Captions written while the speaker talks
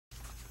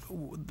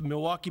The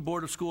Milwaukee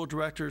Board of School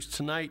Directors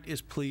tonight is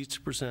pleased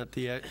to present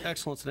the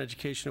Excellence in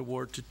Education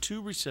Award to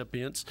 2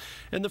 recipients.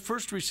 And the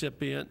first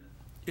recipient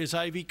is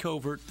Ivy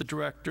Covert, the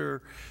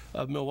Director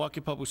of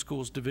Milwaukee Public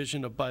Schools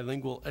Division of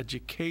Bilingual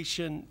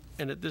Education.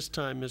 And at this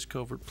time, Ms.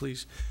 Covert,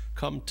 please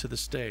come to the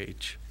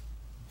stage.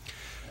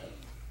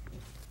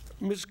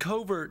 Ms.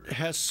 Covert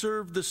has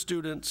served the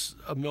students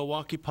of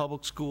Milwaukee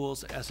Public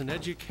Schools as an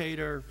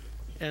educator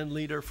and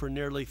leader for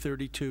nearly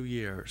 32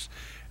 years.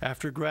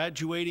 After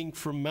graduating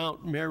from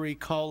Mount Mary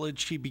College,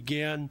 she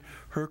began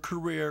her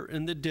career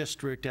in the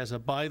district as a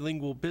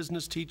bilingual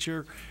business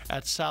teacher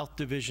at South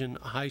Division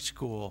High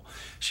School.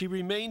 She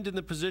remained in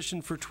the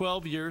position for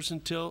 12 years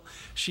until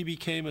she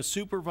became a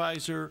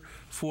supervisor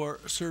for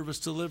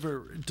service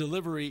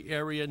delivery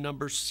area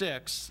number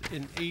 6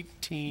 in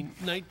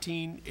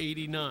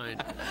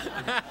 1989.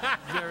 I'm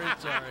very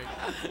sorry.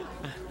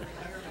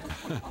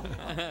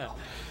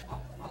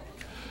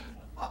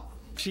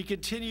 She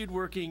continued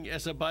working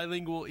as a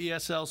bilingual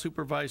ESL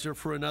supervisor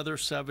for another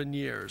 7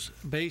 years.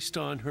 Based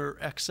on her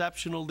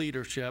exceptional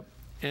leadership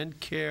and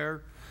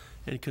care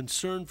and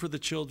concern for the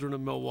children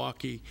of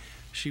Milwaukee,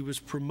 she was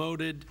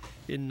promoted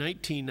in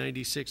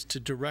 1996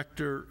 to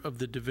Director of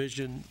the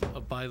Division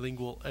of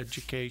Bilingual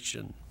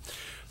Education.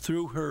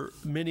 Through her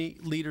many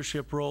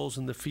leadership roles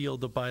in the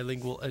field of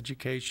bilingual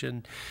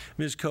education,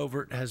 Ms.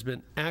 Covert has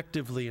been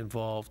actively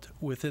involved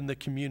within the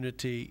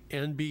community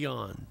and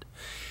beyond,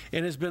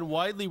 and has been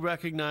widely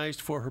recognized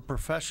for her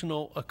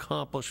professional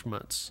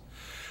accomplishments.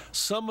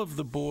 Some of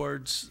the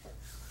boards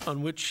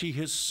on which she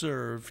has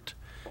served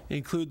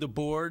include the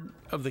Board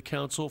of the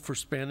Council for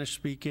Spanish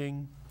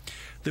Speaking,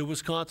 the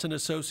Wisconsin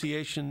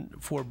Association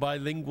for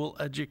Bilingual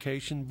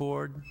Education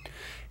Board,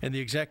 and the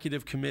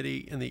Executive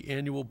Committee and the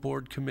Annual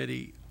Board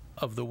Committee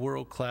of the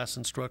World-Class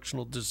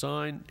Instructional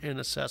Design and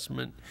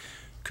Assessment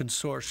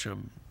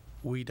Consortium,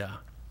 WIDA.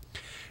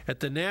 At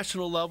the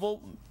national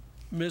level,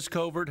 Ms.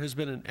 Covert has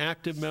been an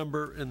active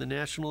member in the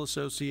National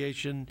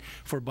Association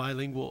for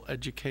Bilingual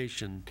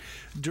Education.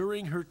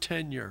 During her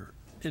tenure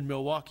in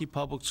Milwaukee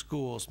Public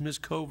Schools, Ms.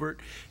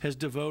 Covert has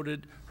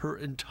devoted her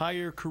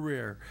entire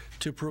career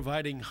to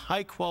providing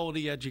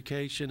high-quality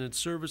education and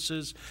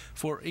services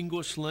for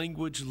English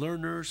language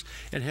learners,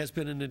 and has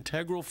been an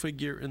integral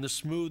figure in the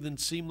smooth and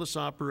seamless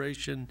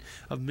operation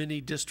of many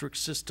district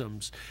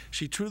systems.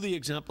 She truly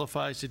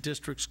exemplifies the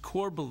district's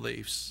core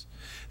beliefs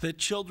that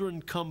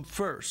children come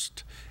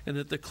first and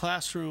that the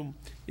classroom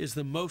is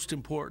the most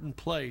important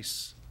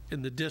place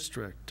in the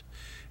district.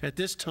 At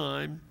this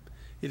time,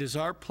 it is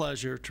our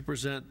pleasure to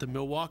present the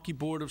Milwaukee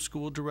Board of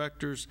School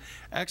Directors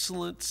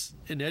Excellence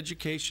in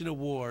Education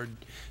Award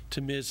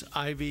to Ms.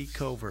 Ivy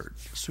Covert,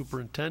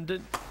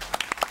 Superintendent.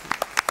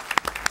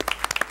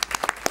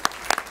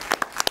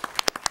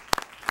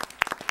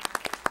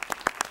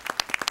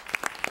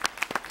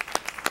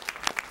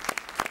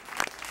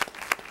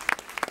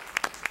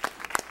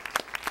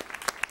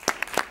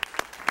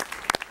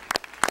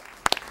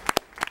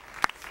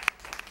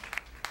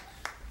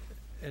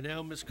 And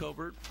now, Ms.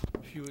 Covert,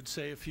 if you would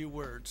say a few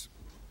words.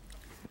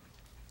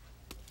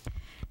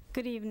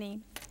 Good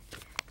evening,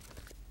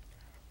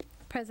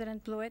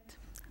 President Blewett,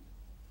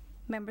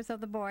 members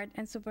of the board,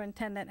 and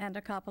Superintendent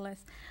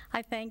Andrikopoulos.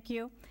 I thank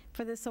you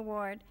for this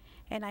award,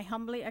 and I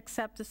humbly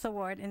accept this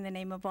award in the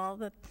name of all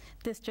the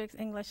district's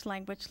English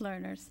language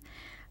learners.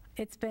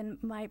 It's been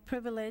my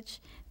privilege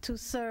to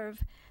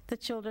serve the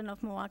children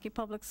of Milwaukee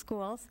Public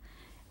Schools.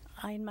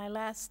 In my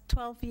last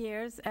 12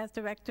 years as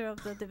Director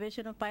of the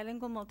Division of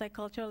Bilingual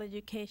Multicultural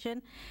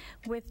Education,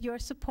 with your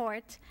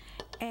support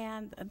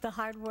and the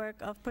hard work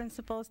of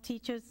principals,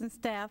 teachers, and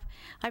staff,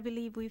 I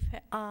believe we've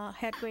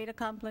had great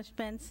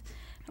accomplishments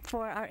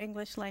for our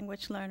English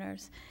language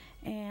learners.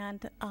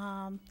 And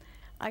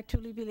I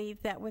truly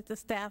believe that with the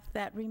staff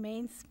that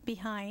remains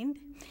behind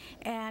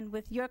and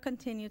with your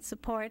continued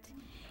support,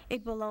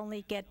 it will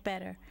only get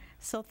better.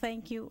 So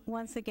thank you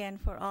once again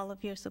for all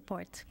of your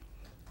support.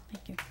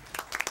 Thank you.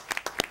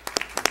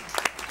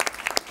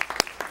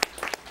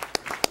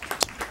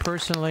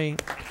 Personally,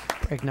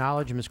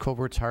 acknowledge Ms.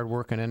 Covert's hard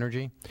work and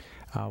energy.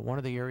 One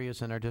of the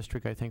areas in our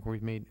district I think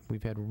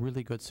we've had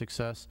really good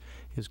success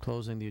is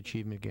closing the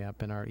achievement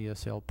gap in our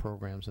ESL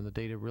programs, and the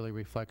data really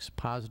reflects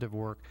positive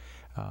work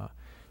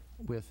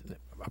with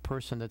a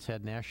person that's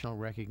had national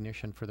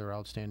recognition for their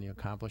outstanding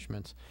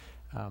accomplishments.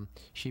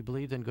 She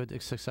believed in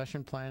good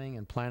succession planning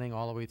and planning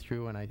all the way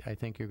through, and I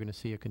think you're going to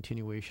see a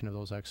continuation of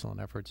those excellent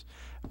efforts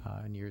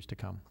in years to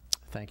come.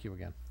 Thank you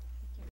again.